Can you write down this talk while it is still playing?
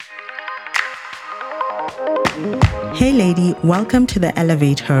Hey lady, welcome to the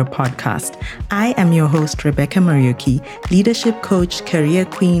Elevate Her podcast. I am your host, Rebecca Mariuki, leadership coach, career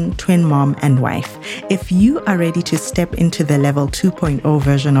queen, twin mom, and wife. If you are ready to step into the level 2.0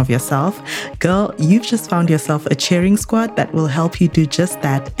 version of yourself, girl, you've just found yourself a cheering squad that will help you do just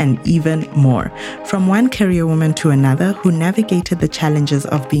that and even more. From one career woman to another who navigated the challenges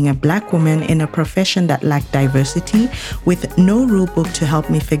of being a Black woman in a profession that lacked diversity with no rule book to help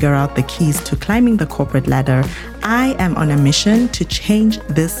me figure out the keys to climbing the corporate ladder, I am on a mission to change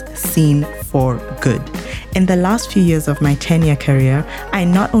this scene for good. In the last few years of my 10-year career, I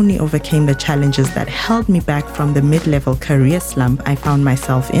not only overcame the challenges that held me back from the mid-level career slump I found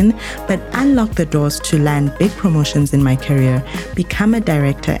myself in, but unlocked the doors to land big promotions in my career, become a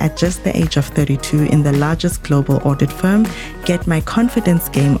director at just the age of 32 in the largest global audit firm, get my confidence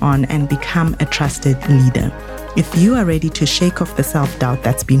game on, and become a trusted leader. If you are ready to shake off the self-doubt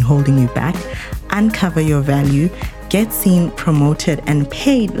that's been holding you back, uncover your value, get seen, promoted, and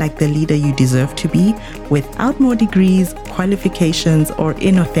paid like the leader you deserve to be without more degrees, qualifications, or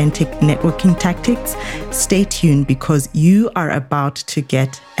inauthentic networking tactics, stay tuned because you are about to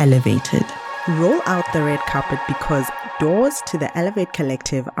get elevated. Roll out the red carpet because doors to the Elevate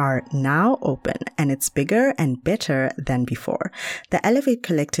Collective are now open and it's bigger and better than before. The Elevate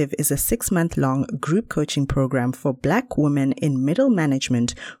Collective is a 6-month-long group coaching program for Black women in middle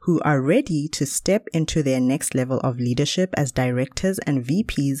management who are ready to step into their next level of leadership as directors and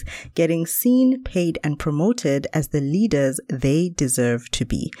VPs, getting seen, paid, and promoted as the leaders they deserve to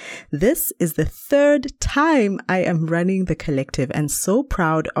be. This is the 3rd time I am running the collective and so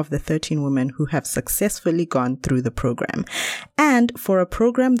proud of the 13 women who have successfully gone through the program. And for a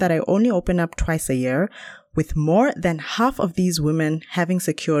program that I only open up twice a year, with more than half of these women having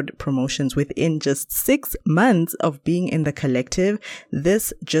secured promotions within just 6 months of being in the collective,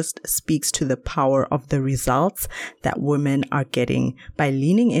 this just speaks to the power of the results that women are getting by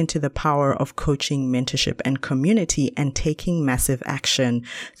leaning into the power of coaching, mentorship, and community and taking massive action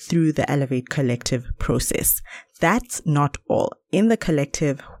through the Elevate Collective process. That's not all. In the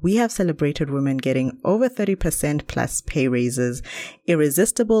collective, we have celebrated women getting over 30% plus pay raises,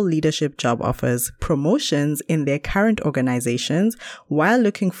 irresistible leadership job offers, promotions in their current organizations while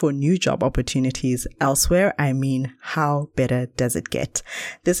looking for new job opportunities elsewhere. I mean, how better does it get?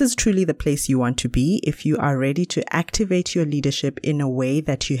 This is truly the place you want to be if you are ready to activate your leadership in a way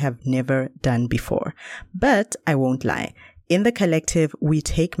that you have never done before. But I won't lie. In the collective, we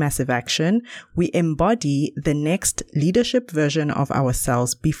take massive action. We embody the next leadership version of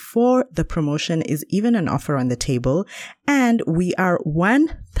ourselves before the promotion is even an offer on the table. And we are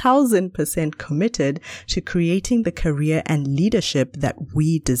 1000% committed to creating the career and leadership that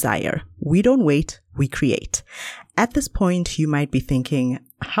we desire. We don't wait, we create. At this point, you might be thinking,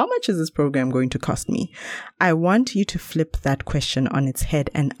 how much is this program going to cost me? I want you to flip that question on its head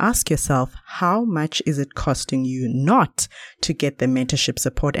and ask yourself, how much is it costing you not to get the mentorship,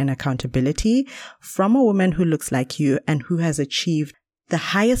 support, and accountability from a woman who looks like you and who has achieved the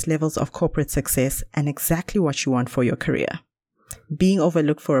highest levels of corporate success and exactly what you want for your career? Being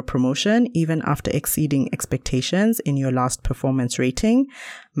overlooked for a promotion, even after exceeding expectations in your last performance rating,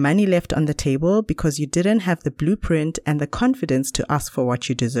 money left on the table because you didn't have the blueprint and the confidence to ask for what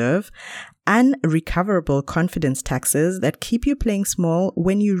you deserve, unrecoverable confidence taxes that keep you playing small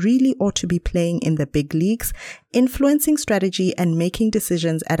when you really ought to be playing in the big leagues, influencing strategy and making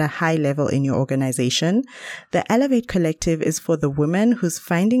decisions at a high level in your organization. The Elevate Collective is for the woman who's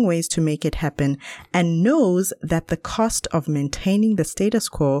finding ways to make it happen and knows that the cost of maintaining the status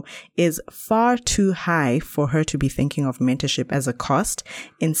quo is far too high for her to be thinking of mentorship as a cost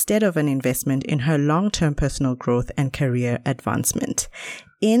instead of an investment in her long-term personal growth and career advancement.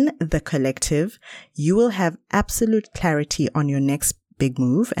 In the collective, you will have absolute clarity on your next big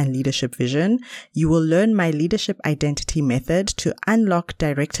move and leadership vision. You will learn my leadership identity method to unlock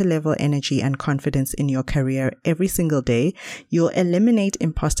director level energy and confidence in your career every single day. You'll eliminate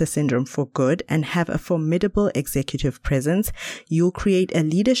imposter syndrome for good and have a formidable executive presence. You'll create a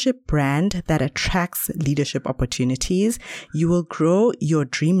leadership brand that attracts leadership opportunities. You will grow your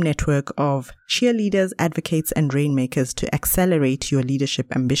dream network of cheerleaders, advocates, and rainmakers to accelerate your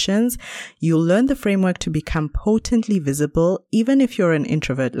leadership ambitions. You'll learn the framework to become potently visible, even if you're you're an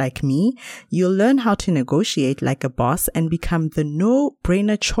introvert like me, you'll learn how to negotiate like a boss and become the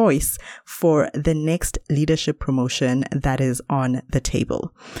no-brainer choice for the next leadership promotion that is on the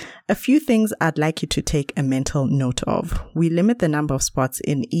table. A few things I'd like you to take a mental note of. We limit the number of spots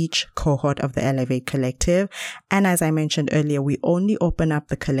in each cohort of the Elevate Collective. And as I mentioned earlier, we only open up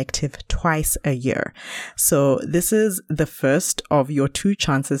the collective twice a year. So this is the first of your 2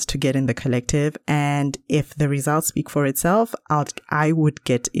 chances to get in the collective. And if the results speak for itself, I would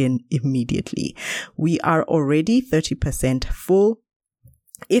get in immediately. We are already 30% full.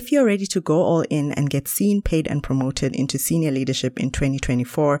 If you're ready to go all in and get seen, paid, and promoted into senior leadership in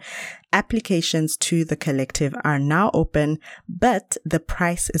 2024, applications to the collective are now open, but the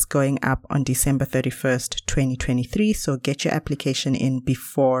price is going up on December 31st, 2023. So get your application in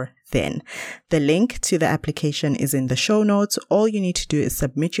before then. The link to the application is in the show notes. All you need to do is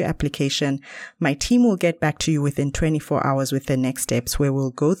submit your application. My team will get back to you within 24 hours with the next steps, where we'll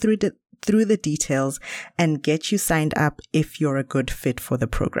go through the details and get you signed up if you're a good fit for the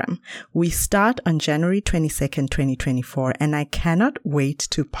program. We start on January 22nd, 2024, and I cannot wait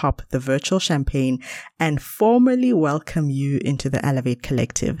to pop the virtual champagne and formally welcome you into the Elevate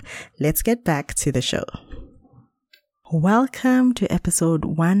Collective. Let's get back to the show. Welcome to episode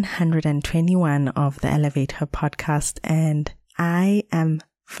 121 of the Elevate Her podcast, and I am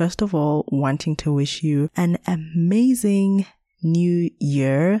first of all wanting to wish you an amazing new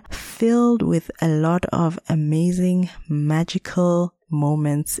year filled with a lot of amazing, magical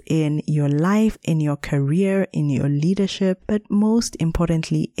moments in your life, in your career, in your leadership, but most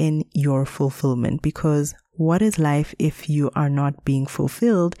importantly in your fulfillment. Because what is life if you are not being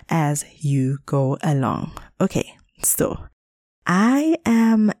fulfilled as you go along? Okay, so I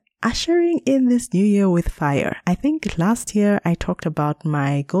am ushering in this new year with fire. I think last year I talked about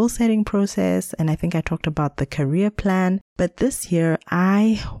my goal setting process, and I think I talked about the career plan. But this year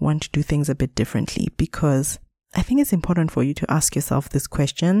I want to do things a bit differently, because I think it's important for you to ask yourself this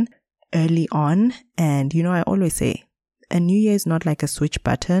question early on. And I always say a new year is not like a switch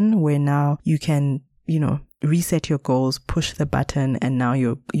button where now you can, reset your goals, push the button, and now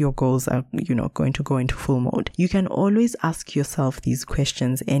your goals are, going to go into full mode. You can always ask yourself these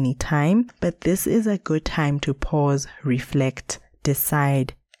questions anytime, but this is a good time to pause, reflect,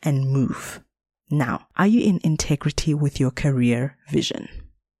 decide, and move. Now, are you in integrity with your career vision?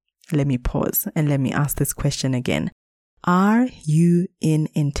 Let me pause and let me ask this question again. Are you in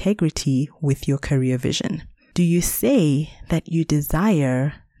integrity with your career vision? Do you say that you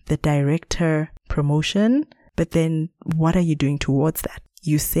desire the director promotion, but then what are you doing towards that?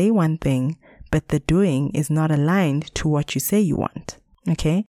 You say one thing, but the doing is not aligned to what you say you want.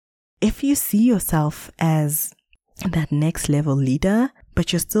 Okay? If you see yourself as that next level leader,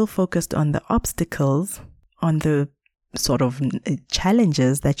 but you're still focused on the obstacles, on the sort of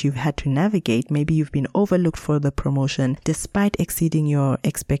challenges that you've had to navigate, maybe you've been overlooked for the promotion despite exceeding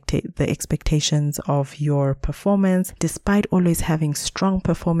the expectations of your performance, despite always having strong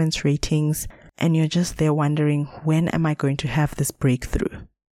performance ratings, and you're just there wondering, when am I going to have this breakthrough?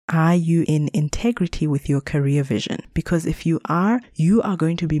 Are you in integrity with your career vision? Because if you are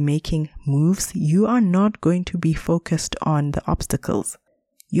going to be making moves. You are not going to be focused on the obstacles.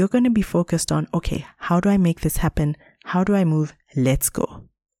 You're going to be focused on, okay, how do I make this happen? How do I move? Let's go.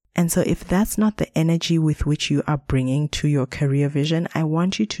 And so if that's not the energy with which you are bringing to your career vision, I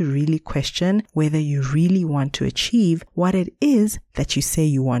want you to really question whether you really want to achieve what it is that you say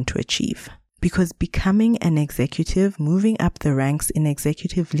you want to achieve. Because becoming an executive, moving up the ranks in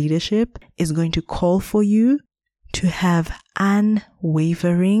executive leadership is going to call for you to have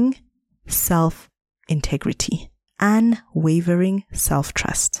unwavering self-integrity, unwavering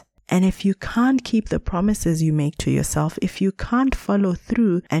self-trust. And if you can't keep the promises you make to yourself, if you can't follow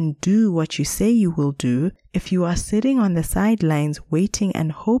through and do what you say you will do, if you are sitting on the sidelines waiting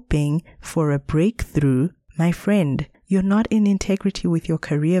and hoping for a breakthrough, my friend, you're not in integrity with your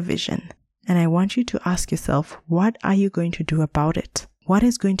career vision. And I want you to ask yourself, what are you going to do about it? What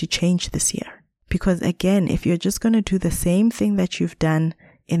is going to change this year? Because again, if you're just going to do the same thing that you've done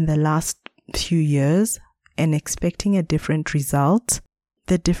in the last few years and expecting a different result,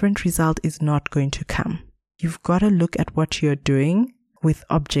 the different result is not going to come. You've got to look at what you're doing with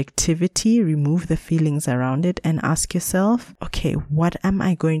objectivity, remove the feelings around it, and ask yourself, okay, what am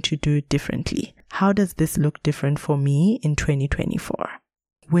I going to do differently? How does this look different for me in 2024?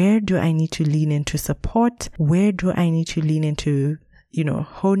 Where do I need to lean into support? Where do I need to lean into,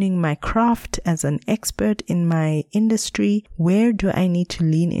 honing my craft as an expert in my industry? Where do I need to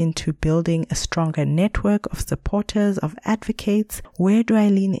lean into building a stronger network of supporters, of advocates? Where do I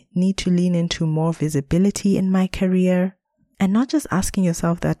need to lean into more visibility in my career? And not just asking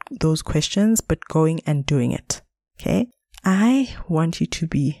yourself those questions, but going and doing it. Okay? I want you to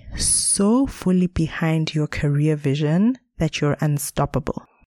be so fully behind your career vision that you're unstoppable.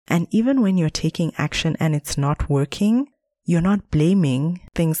 And even when you're taking action and it's not working, you're not blaming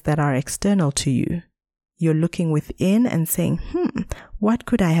things that are external to you. You're looking within and saying, what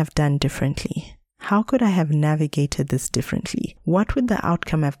could I have done differently? How could I have navigated this differently? What would the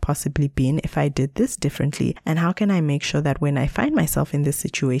outcome have possibly been if I did this differently? And how can I make sure that when I find myself in this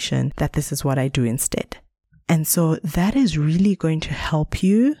situation, that this is what I do instead? And so that is really going to help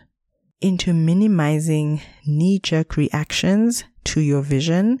you into minimizing knee-jerk reactions to your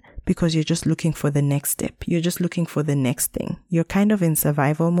vision, because you're just looking for the next step. You're just looking for the next thing. You're kind of in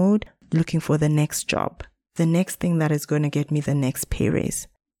survival mode, looking for the next job, the next thing that is going to get me the next pay raise.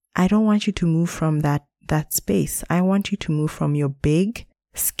 I don't want you to move from that space. I want you to move from your big,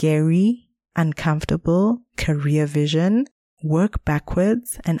 scary, uncomfortable career vision, work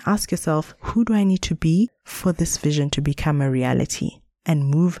backwards and ask yourself, who do I need to be for this vision to become a reality? And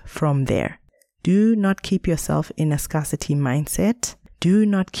move from there. Do not keep yourself in a scarcity mindset. Do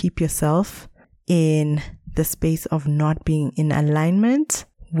not keep yourself in the space of not being in alignment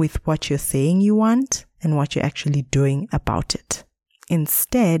with what you're saying you want and what you're actually doing about it.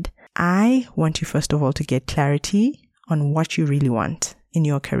 Instead, I want you first of all to get clarity on what you really want in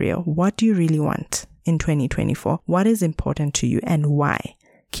your career. What do you really want in 2024? What is important to you and why?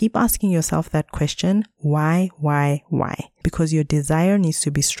 Keep asking yourself that question, why? Because your desire needs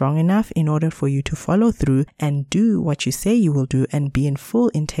to be strong enough in order for you to follow through and do what you say you will do and be in full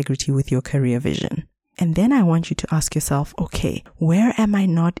integrity with your career vision. And then I want you to ask yourself, okay, where am I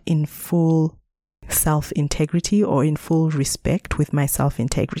not in full self-integrity or in full respect with my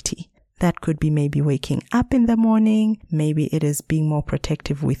self-integrity? That could be maybe waking up in the morning. Maybe it is being more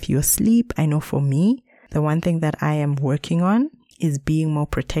protective with your sleep. I know for me, the one thing that I am working on is being more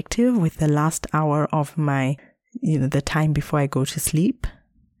protective with the last hour of my, the time before I go to sleep,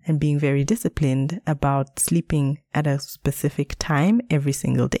 and being very disciplined about sleeping at a specific time every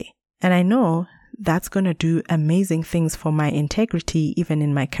single day. And I know that's going to do amazing things for my integrity. Even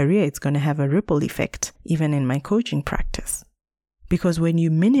in my career, it's going to have a ripple effect, even in my coaching practice. Because when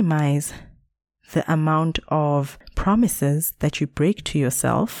you minimize the amount of promises that you break to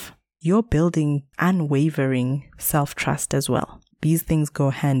yourself, you're building unwavering self-trust as well. These things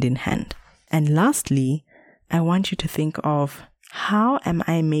go hand in hand. And lastly, I want you to think of, how am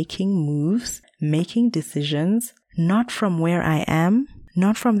I making moves, making decisions, not from where I am,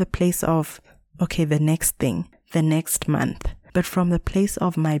 not from the place of, okay, the next thing, the next month, but from the place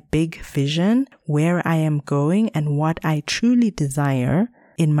of my big vision, where I am going and what I truly desire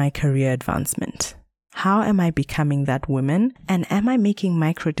in my career advancement. How am I becoming that woman? And am I making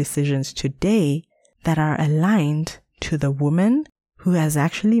micro decisions today that are aligned to the woman who has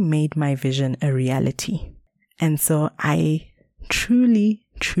actually made my vision a reality? And so I truly,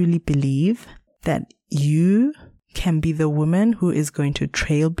 truly believe that you can be the woman who is going to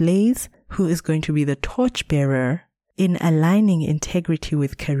trailblaze, who is going to be the torchbearer in aligning integrity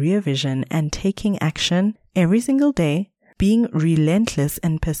with career vision and taking action every single day, being relentless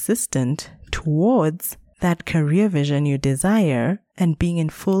and persistent towards that career vision you desire and being in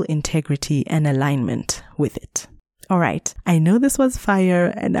full integrity and alignment with it. All right, I know this was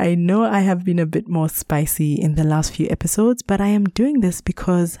fire and I know I have been a bit more spicy in the last few episodes, but I am doing this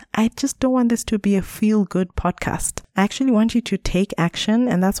because I just don't want this to be a feel-good podcast. I actually want you to take action,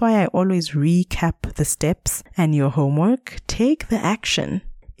 and that's why I always recap the steps and your homework. Take the action.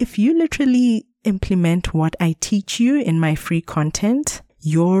 If you literally implement what I teach you in my free content,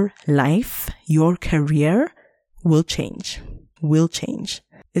 your life, your career will change.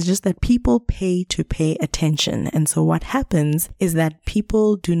 It's just that people pay to pay attention. And so what happens is that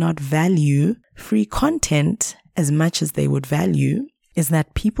people do not value free content as much as they would value, is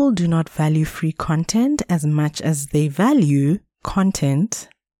that people do not value free content as much as they value content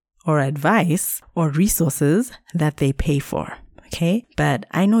or advice or resources that they pay for. Okay? But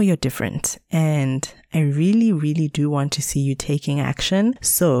I know you're different and I really, really do want to see you taking action.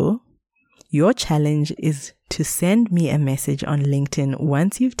 So your challenge is to send me a message on LinkedIn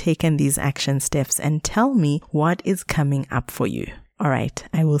once you've taken these action steps and tell me what is coming up for you. All right,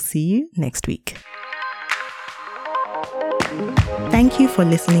 I will see you next week. Thank you for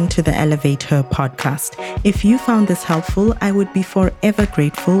listening to the Elevate Her podcast. If you found this helpful, I would be forever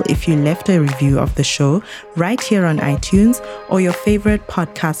grateful if you left a review of the show right here on iTunes or your favorite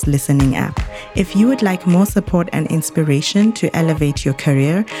podcast listening app. If you would like more support and inspiration to elevate your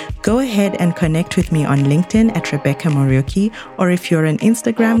career, go ahead and connect with me on LinkedIn at Rebecca Morioki, or if you're an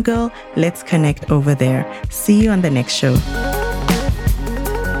Instagram girl, let's connect over there. See you on the next show.